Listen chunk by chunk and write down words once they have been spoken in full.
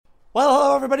Well,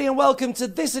 hello everybody and welcome to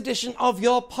this edition of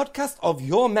your podcast of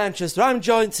Your Manchester. I'm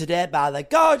joined today by the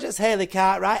gorgeous Hayley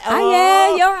Cartwright.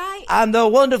 Hello. Hiya, you're right. And the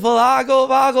wonderful Argle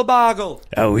Bargle.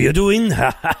 How are you doing?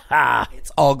 Ha ha ha.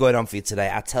 It's all going on for you today.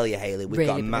 I tell you, Hayley, we've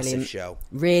got a massive brilliant. show.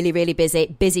 Really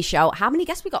busy show. How many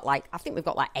guests we got? I think we've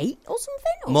got 8 or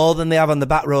something. Or? More than they have on the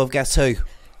back row of Guess Who.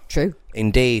 True.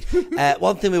 Indeed.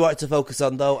 One thing we wanted to focus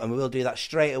on, though, and we will do that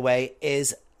straight away,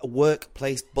 is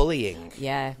workplace bullying.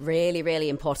 Yeah, really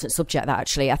important subject, that,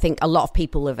 actually. I think a lot of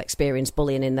people have experienced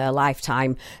bullying in their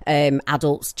lifetime,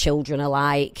 adults, children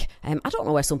alike. I don't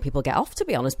know where some people get off, to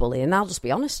be honest, bullying. I'll just be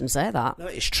honest and say that. No,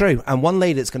 it's true. And one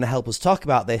lady that's going to help us talk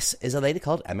about this is a lady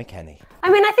called Emma Kenny. I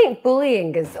mean, I think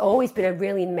bullying has always been a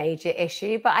really major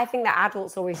issue, but I think that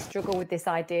adults always struggle with this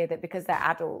idea that because they're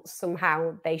adults,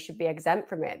 somehow they should be exempt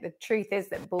from it. The truth is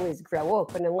that bullies grow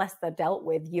up, and unless they're dealt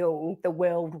with young, the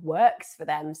world works for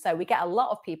them. So we get a lot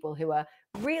of people who are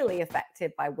really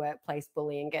affected by workplace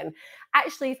bullying. And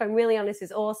actually, if I'm really honest,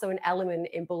 there's also an element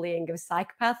in bullying of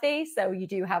psychopathy. So you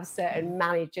do have certain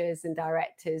managers and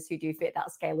directors who do fit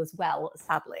that scale as well,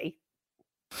 sadly.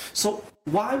 So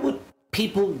why would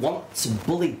people want to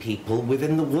bully people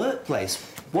within the workplace?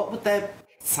 What would their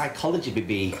psychology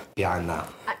be behind that?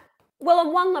 Well,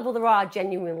 on one level, there are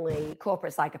genuinely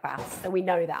corporate psychopaths, so we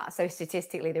know that. So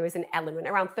statistically, there is an element.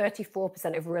 Around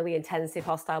 34% of really intensive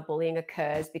hostile bullying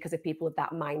occurs because of people of that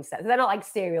mindset. So they're not like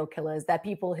serial killers. They're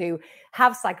people who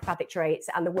have psychopathic traits,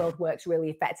 and the world works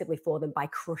really effectively for them by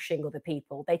crushing other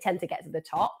people. They tend to get to the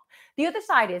top. The other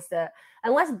side is that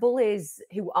unless bullies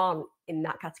who aren't in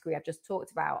that category I've just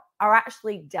talked about are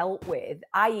actually dealt with,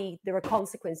 i.e. there are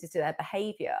consequences to their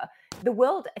behaviour, the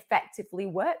world effectively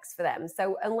works for them.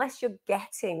 So unless you're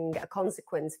getting a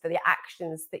consequence for the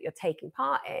actions that you're taking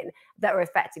part in that are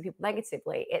affecting people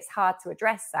negatively, it's hard to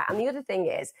address that. And the other thing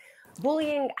is,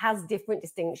 bullying has different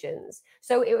distinctions.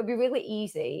 So it would be really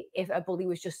easy if a bully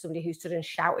was just somebody who stood and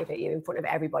shouted at you in front of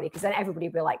everybody, because then everybody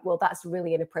would be like, well, that's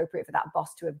really inappropriate for that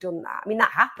boss to have done that. I mean,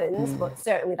 that happens, but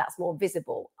certainly that's more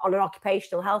visible. On an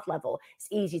occupational health level, it's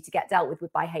easy to get dealt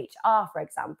with by HR, for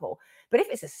example. But if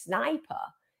it's a sniper,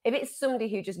 if it's somebody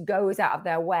who just goes out of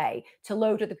their way to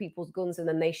load other people's guns and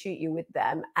then they shoot you with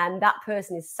them, and that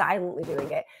person is silently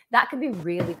doing it, that can be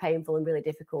really painful and really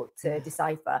difficult to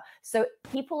decipher. So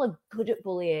people are good at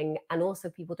bullying, and also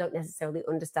people don't necessarily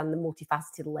understand the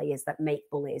multifaceted layers that make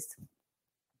bullies.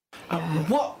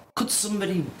 What could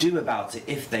somebody do about it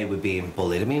if they were being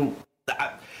bullied? I mean,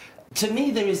 to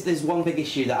me, there's one big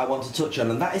issue that I want to touch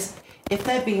on, and that is if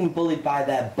they're being bullied by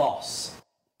their boss.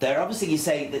 There, obviously, you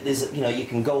say that there's, you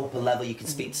can go up a level, you can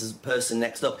speak to the person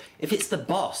next up. If it's the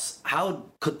boss, how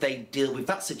could they deal with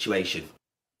that situation?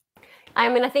 I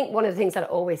mean, I think one of the things that I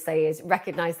always say is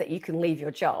recognize that you can leave your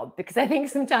job, because I think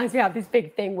sometimes we have this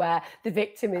big thing where the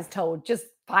victim is told, just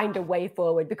find a way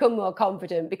forward, become more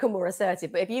confident, become more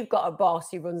assertive. But if you've got a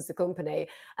boss who runs the company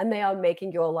and they are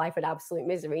making your life an absolute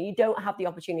misery, you don't have the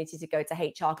opportunity to go to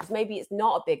HR because maybe it's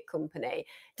not a big company.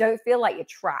 Don't feel like you're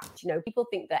trapped. People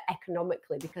think that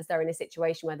economically, because they're in a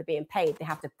situation where they're being paid, they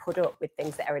have to put up with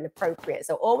things that are inappropriate.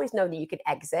 So always know that you can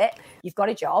exit. You've got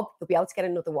a job, you'll be able to get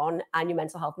another one, and your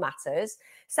mental health matters.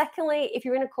 Secondly, if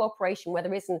you're in a corporation where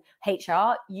there isn't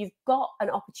HR, you've got an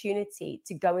opportunity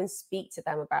to go and speak to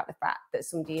them about the fact that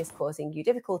somebody is causing you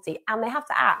difficulty, and they have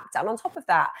to act. And on top of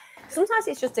that, sometimes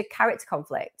it's just a character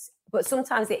conflict, but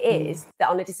sometimes it is that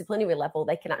on a disciplinary level,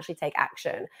 they can actually take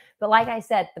action. But like I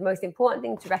said, the most important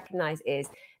thing to recognize is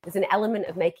there's an element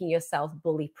of making yourself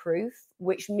bully-proof,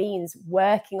 which means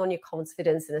working on your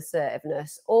confidence and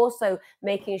assertiveness. Also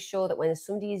making sure that when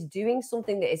somebody is doing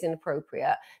something that is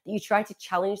inappropriate, that you try to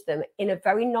challenge them in a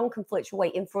very non-conflictual way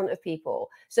in front of people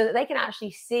so that they can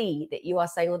actually see that you are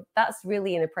saying, well, that's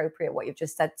really inappropriate what you've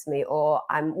just said to me, or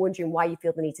I'm wondering why you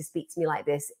feel the need to speak to me like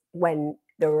this when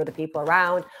there are other people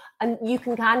around. And you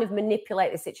can kind of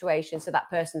manipulate the situation so that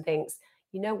person thinks,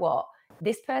 you know what,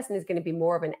 this person is going to be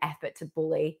more of an effort to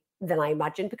bully than I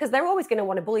imagined, because they're always going to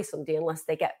want to bully somebody unless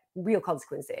they get real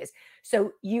consequences.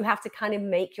 So you have to kind of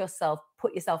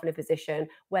put yourself in a position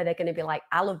where they're going to be like,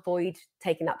 I'll avoid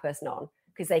taking that person on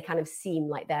because they kind of seem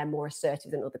like they're more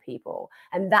assertive than other people.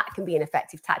 And that can be an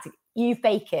effective tactic. You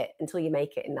fake it until you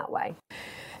make it in that way.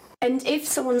 And if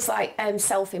someone's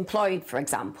self-employed, for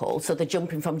example, so they're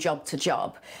jumping from job to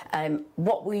job,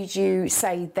 what would you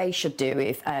say they should do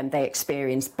if they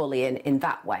experience bullying in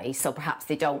that way? So perhaps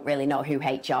they don't really know who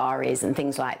HR is and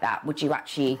things like that.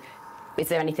 Is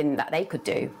there anything that they could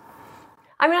do?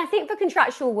 I mean, I think for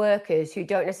contractual workers who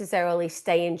don't necessarily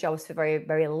stay in jobs for very,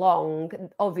 very long,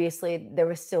 obviously there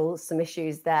are still some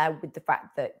issues there with the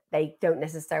fact that they don't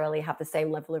necessarily have the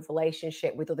same level of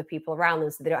relationship with other people around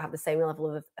them, so they don't have the same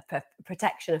level of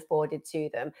protection afforded to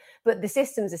them. But the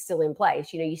systems are still in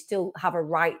place. You still have a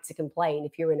right to complain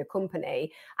if you're in a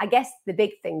company. I guess the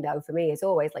big thing, though, for me is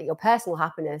always like your personal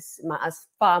happiness matters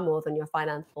far more than your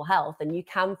financial health, and you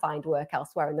can find work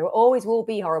elsewhere. And there always will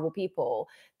be horrible people,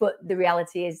 but the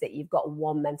reality is that you've got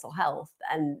one mental health.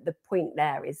 And the point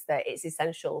there is that it's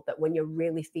essential that when you're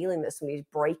really feeling that somebody's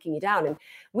breaking you down, and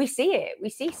we see it, we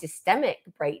see systemic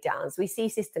breakdowns, we see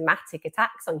systematic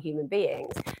attacks on human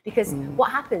beings, because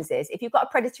what happens is if you've got a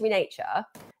predatory nature,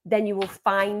 then you will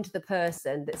find the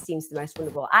person that seems the most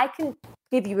vulnerable. I can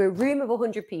give you a room of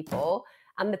 100 people,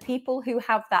 and the people who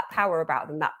have that power about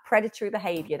them, that predatory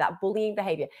behavior, that bullying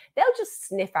behavior, they'll just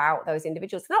sniff out those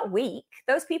individuals. They're not weak.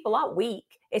 Those people aren't weak.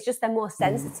 It's just they're more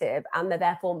sensitive and they're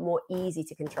therefore more easy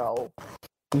to control.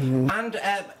 And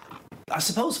I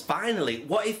suppose finally,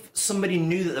 what if somebody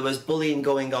knew that there was bullying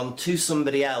going on to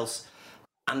somebody else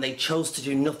and they chose to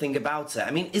do nothing about it?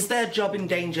 I mean, is their job in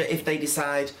danger if they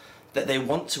decide that they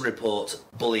want to report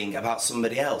bullying about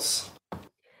somebody else?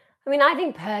 I mean, I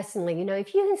think personally,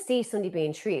 if you can see somebody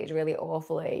being treated really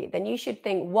awfully, then you should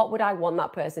think, what would I want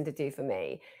that person to do for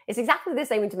me? It's exactly the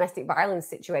same in domestic violence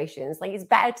situations. Like, it's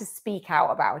better to speak out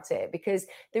about it, because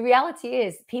the reality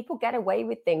is people get away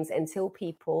with things until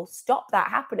people stop that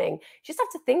happening. You just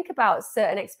have to think about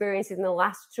certain experiences in the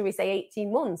last, shall we say,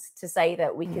 18 months to say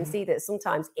that we can see that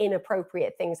sometimes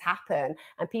inappropriate things happen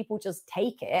and people just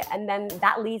take it, and then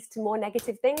that leads to more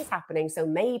negative things happening. So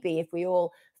maybe if we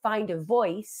all find a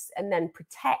voice and then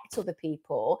protect other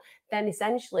people, then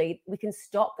essentially we can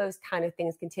stop those kind of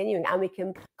things continuing, and we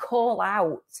can call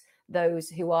out those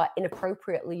who are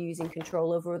inappropriately using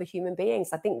control over other human beings.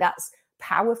 I think that's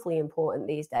powerfully important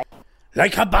these days.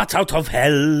 Like a bat out of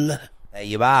hell. There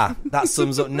you are. That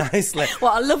sums up nicely.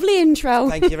 What a lovely intro.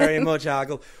 Thank you very much,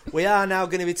 Argyle. We are now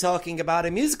going to be talking about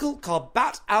a musical called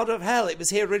Bat Out of Hell. It was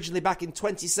here originally back in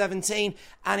 2017,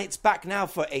 and it's back now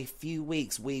for a few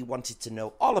weeks. We wanted to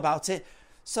know all about it,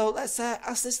 so let's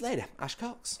ask this lady, Ash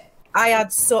Cox. I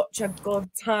had such a good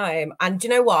time. And do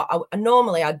you know what?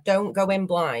 Normally, I don't go in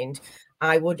blind.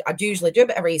 I'd usually do a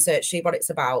bit of research, see what it's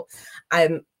about.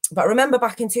 But I remember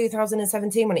back in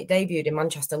 2017 when it debuted in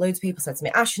Manchester, loads of people said to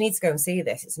me, Ash, you need to go and see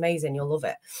this. It's amazing. You'll love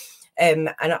it. And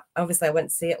obviously I went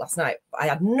to see it last night. I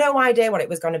had no idea what it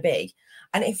was going to be.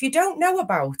 And if you don't know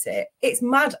about it, it's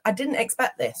mad. I didn't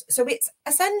expect this. So it's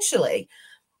essentially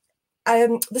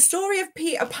the story of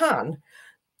Peter Pan,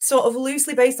 sort of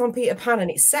loosely based on Peter Pan, and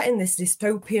it's set in this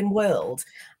dystopian world.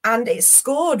 And it's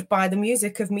scored by the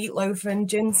music of Meat Loaf and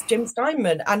Jim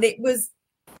Steinman. And it was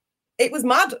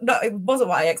mad. No, it wasn't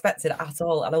what I expected at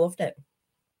all, and I loved it.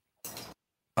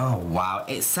 Oh, wow.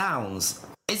 It sounds...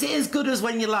 Is it as good as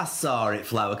when you last saw it,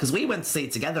 Flower? Because we went to see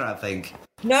it together, I think.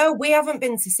 No, we haven't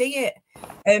been to see it.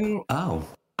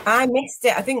 I missed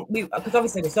it. I think because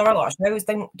obviously we saw a lot of shows,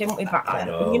 didn't we, back then?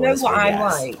 You know what I'm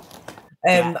like?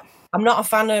 I'm not a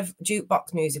fan of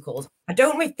jukebox musicals. I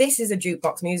don't know if this is a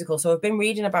jukebox musical, so I've been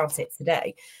reading about it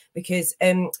today, because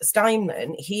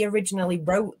Steinman, he originally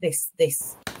wrote this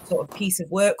sort of piece of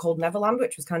work called Neverland,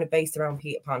 which was kind of based around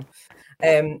Peter Pan.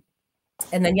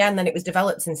 And then it was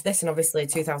developed into this, and obviously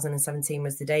 2017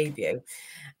 was the debut.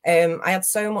 I had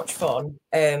so much fun.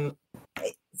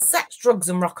 Sex, drugs,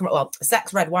 and rock and roll. Well,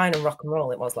 sex, red wine, and rock and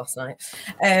roll. It was last night.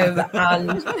 And and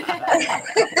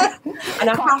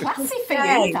I have to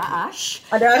say, Ash.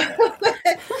 I know.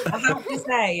 I have to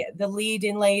say, the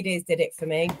leading ladies did it for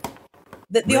me.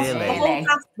 The whole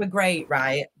cast were great,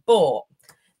 right? But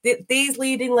these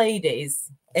leading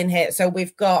ladies in here. So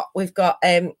we've got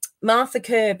Martha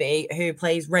Kirby, who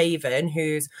plays Raven,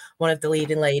 who's one of the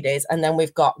leading ladies, and then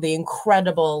we've got the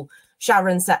incredible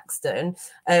Sharon Sexton,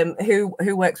 who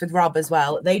works with Rob as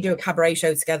well. They do a cabaret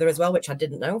show together as well, which I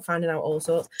didn't know, finding out all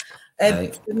sorts.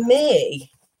 For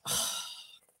me,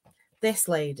 this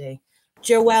lady,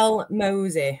 Joelle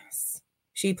Moses,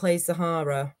 she plays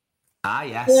Sahara. Ah,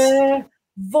 yes. Her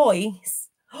voice,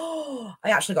 I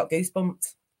actually got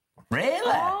goosebumps. Really?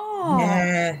 Oh.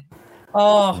 Yeah.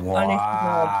 Oh,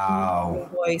 wow.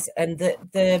 Honestly, voice and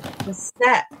the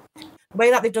set. The way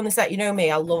that they've done the set, you know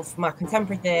me, I love my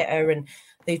contemporary theatre, and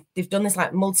they've done this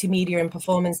like multimedia and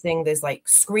performance thing. There's like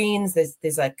screens,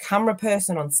 there's a camera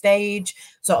person on stage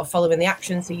sort of following the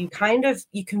action, so you can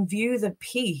view the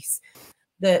piece,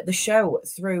 the show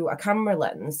through a camera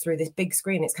lens through this big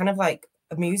screen. It's kind of like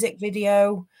a music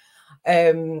video,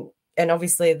 and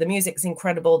obviously the music's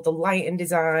incredible, the lighting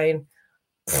design,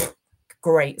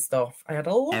 great stuff. I had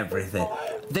a lot everything.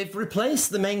 They've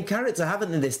replaced the main character,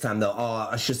 haven't they, this time, though? Or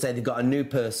I should say they've got a new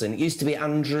person. It used to be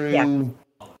Andrew...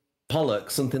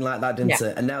 Pollock, something like that, didn't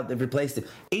it? And now they've replaced him.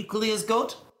 Equally as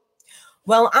good?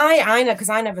 Well, I know, because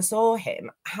I never saw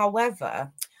him.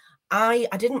 However, I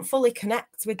didn't fully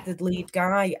connect with the lead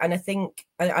guy, and I think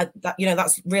that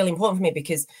that's really important for me,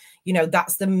 because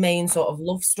that's the main sort of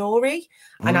love story,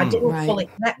 and I didn't fully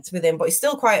connect with him. But it's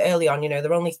still quite early on.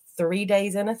 They're only 3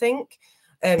 days in, I think.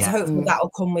 So hopefully that'll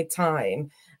come with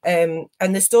time. And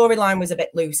the storyline was a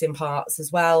bit loose in parts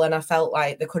as well, and I felt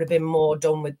like there could have been more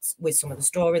done with some of the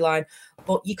storyline.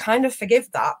 But you kind of forgive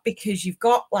that, because you've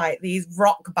got like these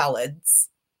rock ballads,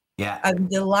 and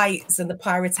the lights and the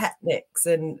pyrotechnics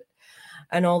and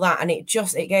all that, and it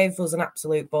gave us an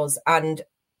absolute buzz. And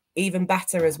even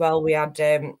better as well, we had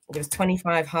there was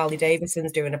 25 Harley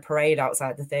Davidsons doing a parade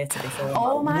outside the theatre before.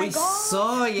 Oh my God! We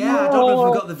saw, I don't know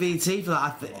if we got the VT for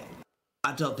that.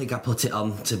 I don't think I put it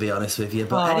on, to be honest with you.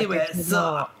 But anyway,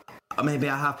 so maybe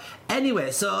I have.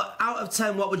 Anyway, so out of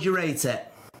 10, what would you rate it?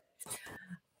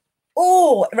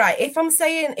 Oh, right. If I'm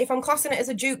classing it as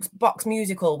a jukebox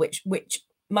musical, which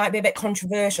might be a bit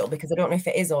controversial, because I don't know if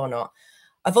it is or not.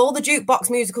 Of all the jukebox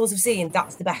musicals I've seen,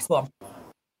 that's the best one.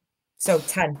 So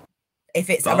 10. If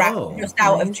it's just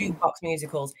out of jukebox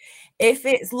musicals. If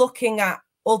it's looking at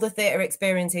other theatre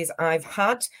experiences I've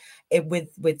had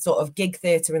with sort of gig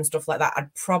theatre and stuff like that,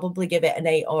 I'd probably give it an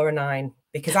 8 or a 9.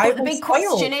 Because the big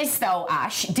question is, though,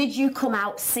 Ash, did you come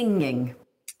out singing?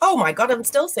 Oh my God, I'm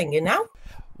still singing now.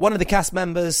 One of the cast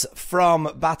members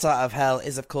from Bat Out of Hell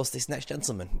is, of course, this next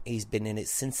gentleman. He's been in it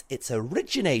since its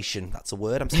origination. That's a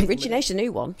word. Origination,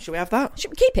 new one. Should we have that?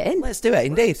 Should we keep it in? Let's do it,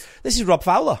 indeed. This is Rob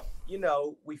Fowler.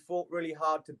 We fought really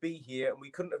hard to be here, and we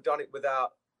couldn't have done it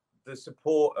without the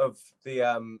support of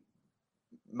the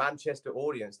Manchester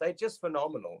audience. They're just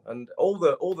phenomenal. And all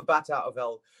the Bat Out of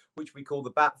Hell, which we call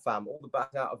the Bat Fam, all the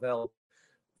Bat Out of Hell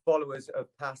followers of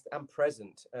past and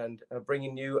present, and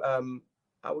bringing new...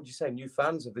 how would you say, new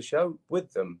fans of the show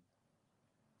with them?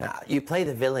 You play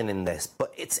the villain in this,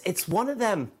 but it's one of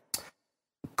them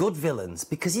good villains,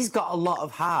 because he's got a lot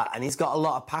of heart and he's got a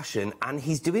lot of passion, and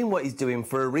he's doing what he's doing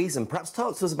for a reason. Perhaps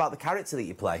talk to us about the character that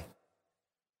you play.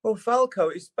 Well, Falco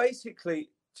is basically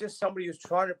just somebody who's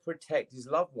trying to protect his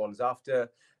loved ones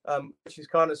after, which is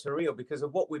kind of surreal because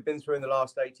of what we've been through in the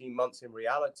last 18 months in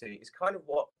reality. It's kind of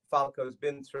what Falco's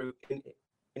been through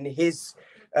in his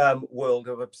world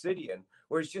of Obsidian,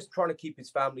 where he's just trying to keep his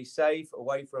family safe,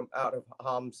 away from out of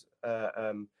harm's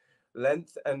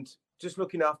length, and just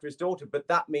looking after his daughter. But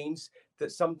that means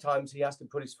that sometimes he has to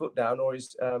put his foot down, or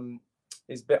is a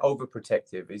bit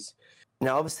overprotective.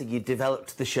 Now, obviously, you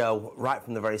developed the show right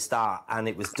from the very start, and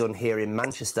it was done here in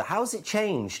Manchester. How has it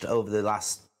changed over the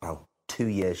last 2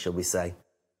 years, shall we say?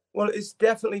 Well, it's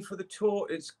definitely for the tour.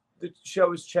 The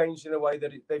show has changed in a way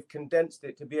that they've condensed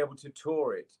it to be able to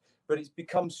tour it, but it's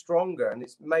become stronger, and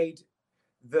it's made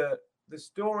the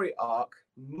story arc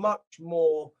much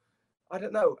more,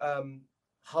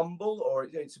 humble, or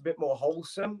it's a bit more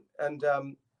wholesome, and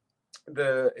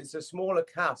it's a smaller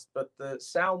cast, but the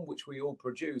sound which we all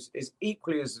produce is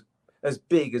equally as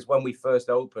big as when we first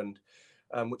opened,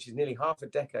 which is nearly half a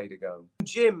decade ago.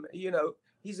 Jim,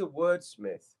 he's a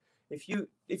wordsmith. If you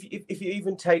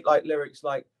even take like lyrics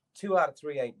like 2 out of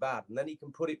 3 ain't bad, and then he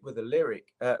can put it with a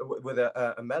lyric, with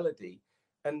a melody,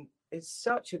 and it's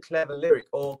such a clever lyric.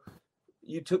 Or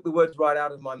you took the words right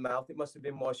out of my mouth, it must have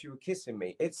been whilst you were kissing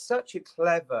me. It's such a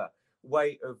clever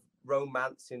way of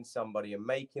romancing somebody and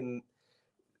making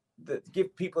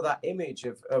give people that image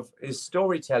of his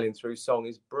storytelling through song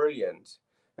is brilliant.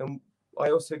 And I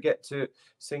also get to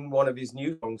sing one of his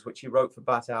new songs, which he wrote for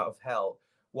Bat Out of Hell,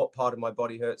 What Part of My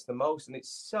Body Hurts the Most. And it's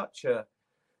such a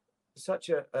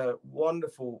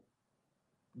wonderful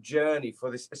journey for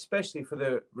this, especially for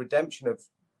the redemption of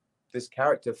this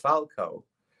character Falco.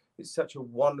 It's such a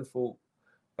wonderful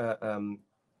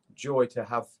joy to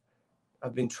have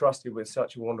been trusted with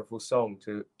such a wonderful song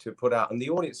to put out, and the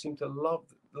audience seem to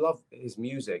love his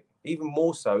music even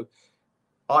more so,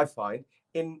 I find,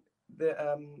 in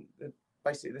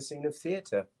basically the scene of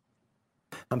theatre.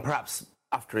 And perhaps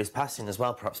after his passing as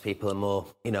well, perhaps people are more,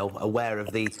 aware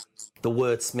of the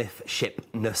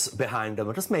wordsmithshipness behind him.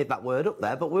 I just made that word up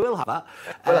there, but we will have that.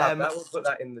 We'll put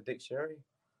that in the dictionary.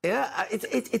 Yeah,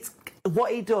 it's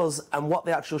what he does and what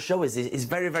the actual show is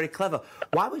very, very clever.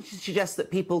 Why would you suggest that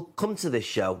people come to this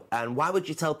show, and why would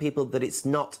you tell people that it's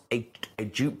not a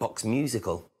jukebox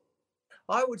musical?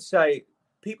 I would say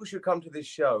people should come to this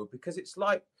show because it's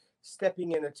like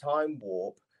stepping in a time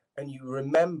warp, and you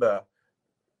remember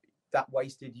that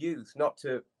wasted youth. Not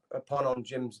to pun on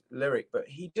Jim's lyric, but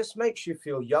he just makes you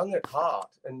feel young at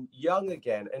heart and young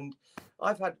again. And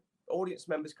I've had audience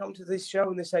members come to this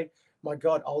show and they say, my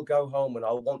God, I'll go home and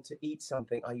I'll want to eat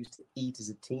something I used to eat as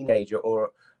a teenager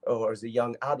or as a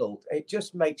young adult. It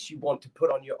just makes you want to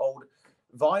put on your old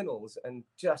vinyls and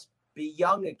just be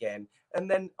young again. And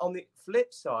then on the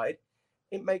flip side,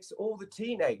 it makes all the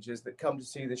teenagers that come to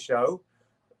see the show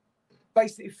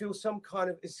basically feel some kind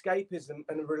of escapism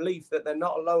and relief that they're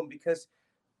not alone, because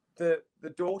the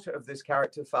daughter of this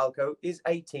character, Falco, is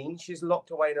 18. She's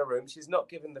locked away in a room. She's not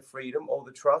given the freedom or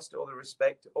the trust or the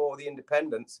respect or the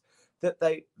independence that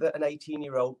an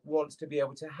 18-year-old wants to be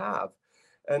able to have.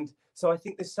 And so I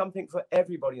think there's something for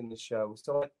everybody in the show.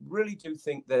 So I really do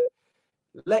think that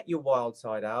let your wild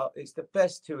side out. It's the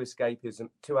best 2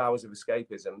 hours of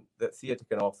escapism that theatre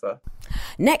can offer.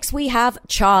 Next, we have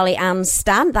Charlie and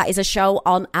Stan. That is a show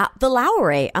on at the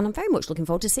Lowry, and I'm very much looking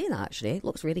forward to seeing that, actually. It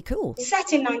looks really cool. It's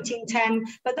set in 1910,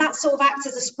 but that sort of acts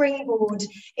as a springboard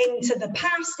into the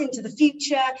past, into the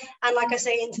future, and like I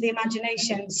say, into the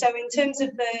imagination. So in terms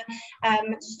of the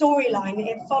storyline,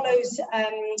 it follows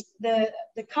the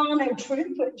Carno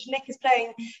troupe, which Nick is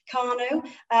playing Carno,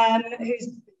 who's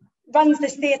runs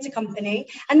this theatre company.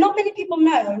 And not many people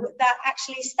know that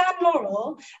actually Stan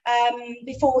Laurel,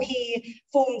 before he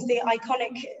formed the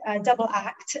iconic double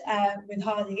act with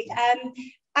Hardy,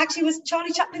 actually was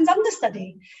Charlie Chaplin's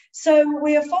understudy. So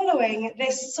we are following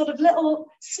this sort of little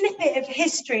snippet of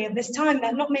history of this time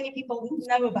that not many people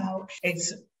know about.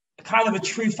 It's kind of a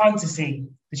true fantasy,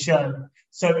 the show.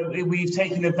 So we've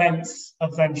taken events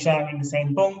of them sharing the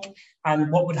same bunk,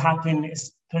 and what would happen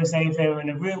is, per se, if they were in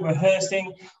a room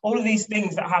rehearsing, all of these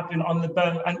things that happen on the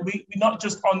boat. And we're not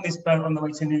just on this boat on the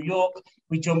way to New York,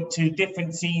 we jump to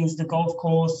different scenes, the golf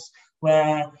course,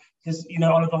 where, because, you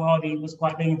know, Oliver Hardy was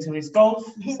quite big into his golf,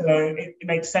 so it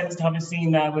makes sense to have a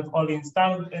scene there with Ollie and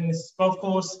Stan in this golf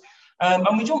course.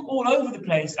 And we jump all over the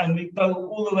place, and we go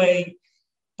all the way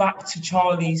back to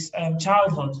Charlie's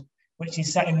childhood, which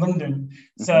is set in London.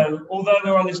 So although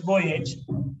we're on this voyage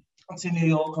to New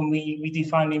York and we do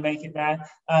finally make it there,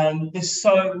 there's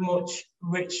so much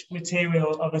rich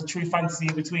material of a true fantasy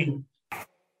in between.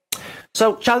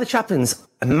 So Charlie Chaplin's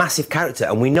a massive character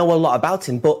and we know a lot about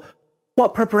him, but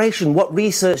what preparation, what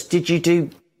research did you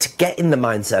do to get in the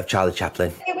mindset of Charlie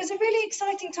Chaplin? It was a really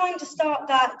exciting time to start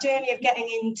that journey of getting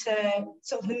into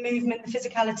sort of the movement, the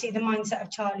physicality, the mindset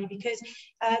of Charlie, because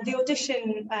the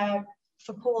audition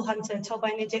for Paul Hunter, Told by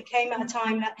an Idiot, came at a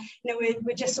time that, you know,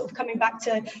 we're just sort of coming back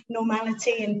to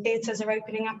normality and theatres are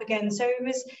opening up again. So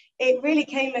it really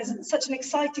came as such an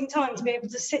exciting time to be able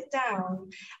to sit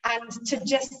down and to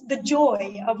just the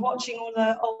joy of watching all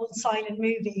the old silent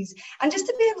movies and just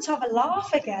to be able to have a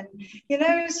laugh again. You know,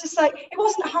 it was just like, it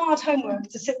wasn't hard homework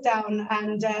to sit down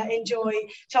and enjoy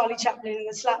Charlie Chaplin and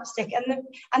the slapstick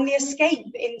and the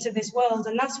escape into this world.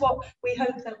 And that's what we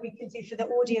hope that we can do for the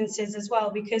audiences as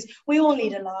well, because we all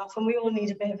need a laugh and we all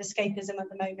need a bit of escapism at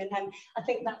the moment, and I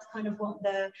think that's kind of what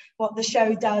the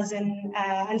show does.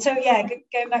 And so yeah,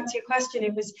 going back to your question,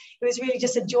 it was really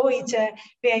just a joy to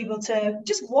be able to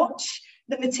just watch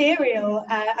the material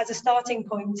as a starting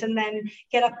point and then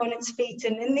get up on its feet.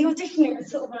 And in the audition it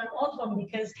was sort of an odd one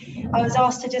because I was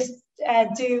asked to just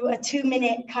do a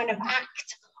 2-minute kind of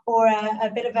act or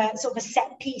a bit of a sort of a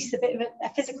set piece, a bit of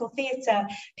a physical theatre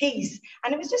piece.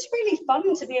 And it was just really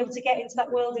fun to be able to get into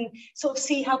that world and sort of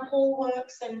see how Paul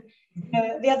works. And you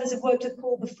know, the others have worked with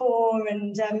Paul before,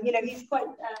 and you know, he's quite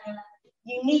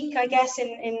unique, I guess,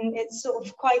 in it's sort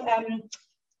of quite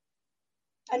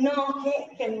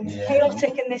anarchic and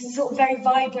chaotic in this sort of very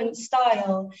vibrant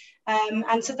style.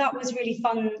 And so that was really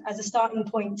fun as a starting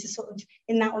point to sort of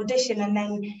in that audition, and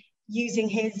then using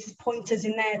his pointers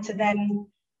in there to then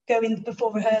go in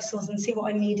before rehearsals and see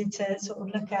what I needed to sort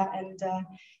of look at. And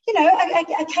you know,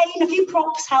 a cane, a few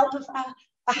props help.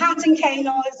 A hat and cane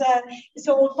is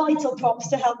all vital props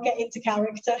to help get into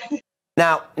character.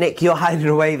 Now, Nick, you're hiding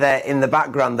away there in the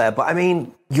background there, but I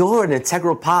mean, you're an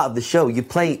integral part of the show. You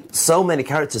play so many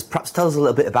characters. Perhaps tell us a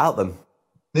little bit about them.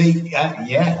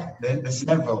 There's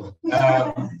several.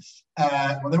 Well,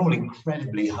 they're all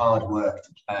incredibly hard work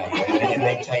to play, and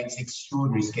it takes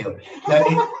extraordinary skill.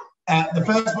 The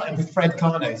first one was Fred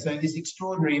Carno. So this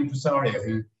extraordinary impresario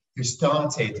who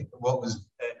started what was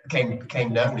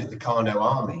became known as the Carno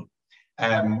Army.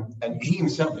 And he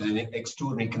himself was an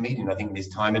extraordinary comedian, I think, in his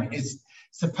time, and is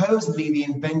supposedly the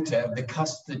inventor of the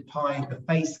custard pie, the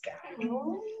face gag.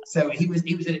 So he was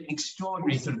an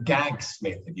extraordinary sort of gag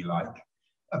smith, if you like.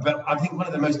 But I think one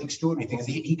of the most extraordinary things,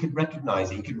 he could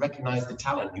recognize it. He could recognize the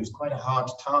talent. He was quite a hard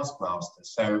taskmaster.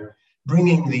 So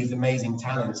bringing these amazing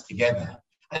talents together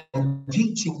and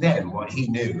teaching them what he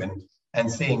knew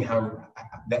and seeing how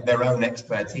their own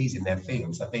expertise in their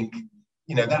fields, I think,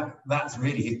 that's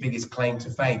really his biggest claim to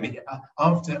fame.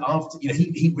 After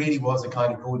he really was a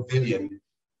kind of vaudevillian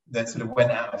that sort of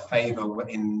went out of favour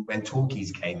when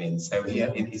talkies came in. So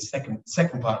in his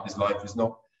second part of his life was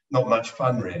not much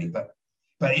fun really, but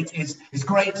it's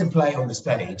great to play on the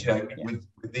stage, with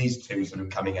these two sort of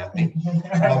coming at me.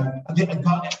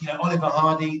 Oliver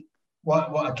Hardy,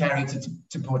 what a character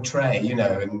to portray,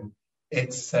 and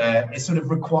it's sort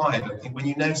of required. I think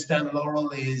when Stan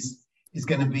Laurel is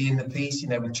going to be in the piece,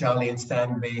 with Charlie and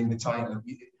Stan being the title,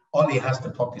 Ollie has to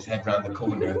pop his head round the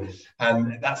corner,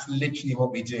 and that's literally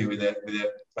what we do with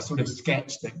a sort of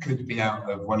sketch that could be out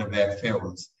of one of their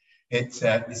films. It's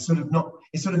sort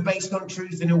of based on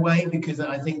truth in a way, because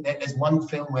I think that there's one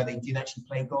film where they did actually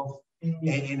play golf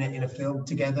in a film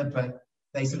together, but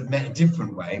they sort of met a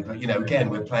different way. But again,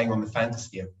 we're playing on the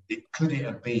fantasy of could it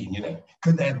have been,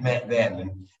 could they have met then,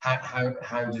 and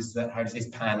how does this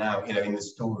pan out, in the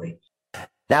story?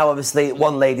 Now, obviously,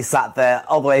 one lady sat there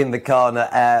all the way in the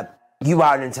corner. You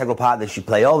are an integral part of this. You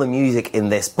play all the music in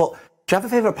this. But do you have a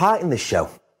favourite part in this show?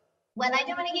 Well, I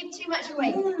don't want to give too much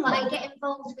away, but I get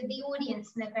involved with the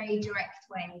audience in a very direct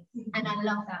way. And I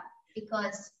love that,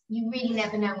 because you really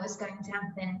never know what's going to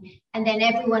happen. And then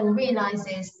everyone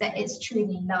realises that it's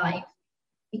truly live.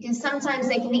 Because sometimes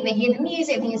they can think they hear the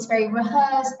music, think it's very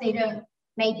rehearsed. They don't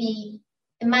maybe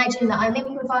imagine that I'm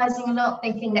improvising a lot.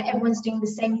 They think that everyone's doing the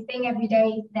same thing every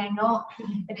day. They're not.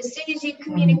 But as soon as you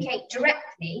communicate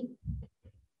directly,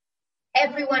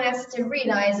 everyone has to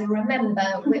realise and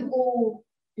remember we're all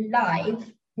live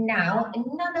now, and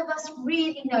none of us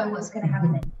really know what's going to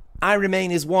happen. I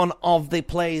Remain is one of the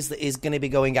plays that is going to be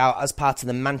going out as part of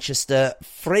the Manchester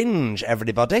Fringe,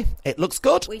 everybody. It looks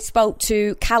good. We spoke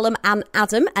to Callum and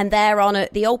Adam, and they're on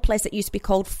the old place that used to be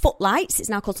called Footlights. It's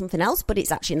now called something else, but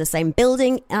it's actually in the same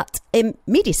building in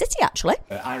Media City, actually.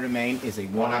 I Remain is a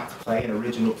one-act play, an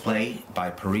original play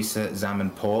by Parisa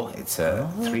Zamanpour. It's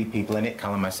 3 people in it,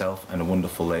 Callum, myself, and a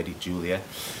wonderful lady, Julia.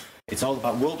 It's all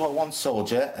about World War I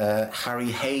soldier,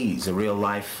 Harry Hayes, a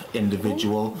real-life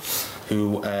individual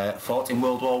who fought in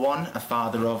World War I, a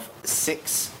father of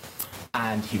 6,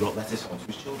 and he wrote letters home to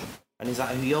his children. And is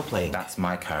that who you're playing? That's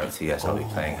my character, yes. I'll be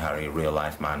playing Harry, a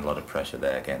real-life man. A lot of pressure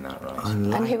there, getting that right.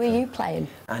 And who are you playing?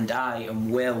 And I am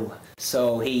Will.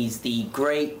 So he's the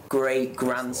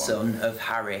great-great-grandson of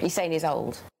Harry. You're saying he's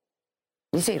old?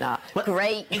 You see that?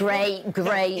 Great. Callum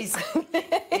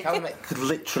could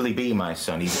literally be my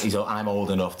son. I'm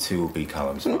old enough to be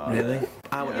Callum's father. Really?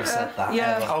 I wouldn't have said that.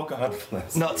 Yeah. Ever. Oh, God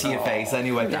bless. Not to your face,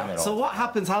 anyway. No. So what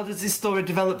happens? How does this story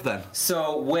develop then?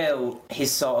 So Will,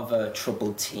 he's sort of a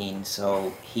troubled teen,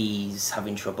 so he's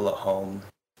having trouble at home.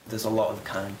 There's a lot of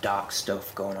kind of dark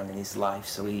stuff going on in his life,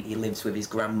 so he lives with his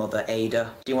grandmother,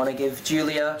 Ada. Do you want to give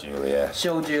Julia?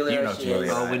 Show Julia. You know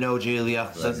Julia. Oh, we know Julia.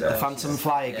 The Phantom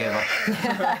Flyer giver.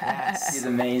 Yes. She's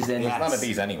amazing. There's none of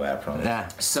these anywhere, I promise. Yeah.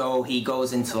 So he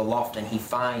goes into the loft and he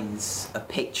finds a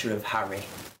picture of Harry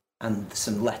and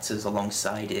some letters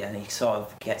alongside it, and he sort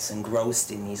of gets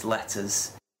engrossed in these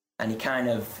letters, and he kind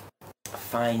of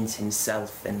finds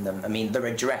himself in them. I mean, they're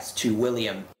addressed to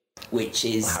William, which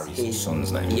is Harry's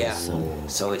son's name. Yeah.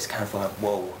 So it's kind of like,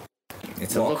 whoa.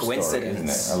 It's a love story, isn't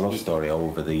it? A love story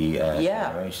over the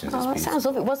generations. Oh, that sounds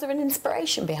lovely. Was there an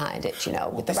inspiration behind it,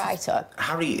 with the writer?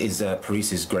 Harry is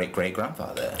Parisa's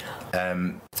great-great-grandfather.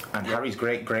 And Harry's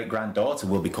great-great-granddaughter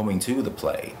will be coming to the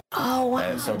play. Oh,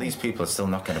 wow. So these people are still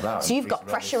knocking about. So you've got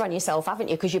pressure on yourself, haven't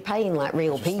you? Because you're paying like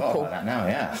real people. About that now,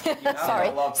 yeah.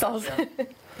 Sorry.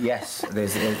 Yes,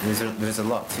 there's a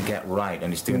lot to get right,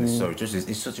 and it's doing this so just.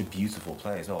 It's such a beautiful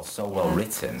play as well, so well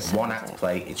written. One-act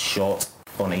play. It's short,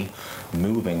 funny,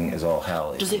 moving as all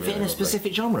hell. Does it fit in a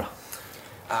specific genre?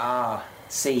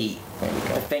 See,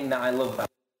 the thing that I love about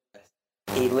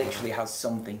it literally has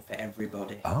something for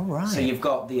everybody. Oh, right. So you've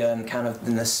got the kind of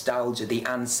the nostalgia, the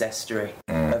ancestry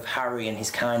of Harry and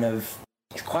his kind of,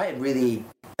 it's quite really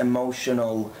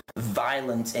emotional,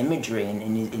 violent imagery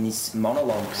in his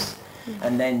monologues.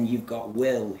 And then you've got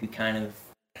Will, who kind of,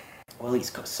 he's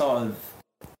got sort of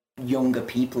younger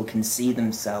people can see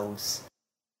themselves,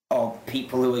 or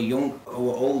people who are young, who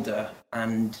are older,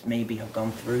 and maybe have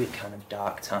gone through a kind of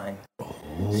dark time.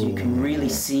 So you can really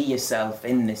see yourself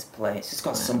in this play. It's just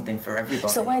got something for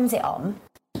everybody. So when's it on?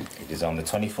 It is on the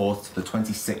 24th to the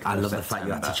 26th. I love the fact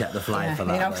you had to check the flyer for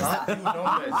that.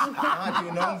 I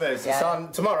do numbers. It's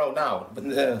on tomorrow now.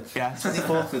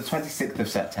 24th to the 26th of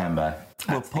September.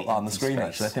 We'll put that on the screen,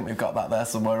 actually. I think we've got that there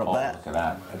somewhere up there. Look at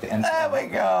that. At the there we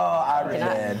go. I read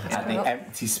At the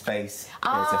empty space.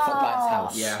 There's a Footlights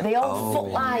house. Yeah. The old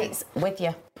Footlights with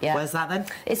you. Yeah. Where's that then?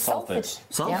 It's Salford.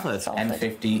 Salford. Yeah,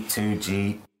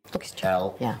 N52G. Look, it's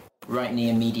L. Yeah. right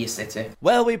near Media City.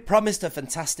 Well, we promised a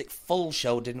fantastic full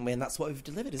show, didn't we? And that's what we've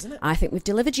delivered, isn't it? I think we've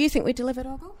delivered. Do you think we delivered,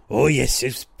 Ogle? Oh, yes,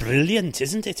 it's brilliant,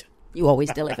 isn't it? You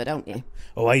always deliver, don't you?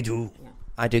 Oh, I do.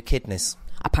 I do kidneys.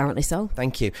 Apparently so.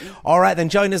 Thank you. All right, then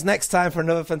join us next time for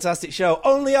another fantastic show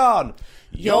only on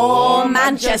Your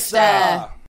Manchester.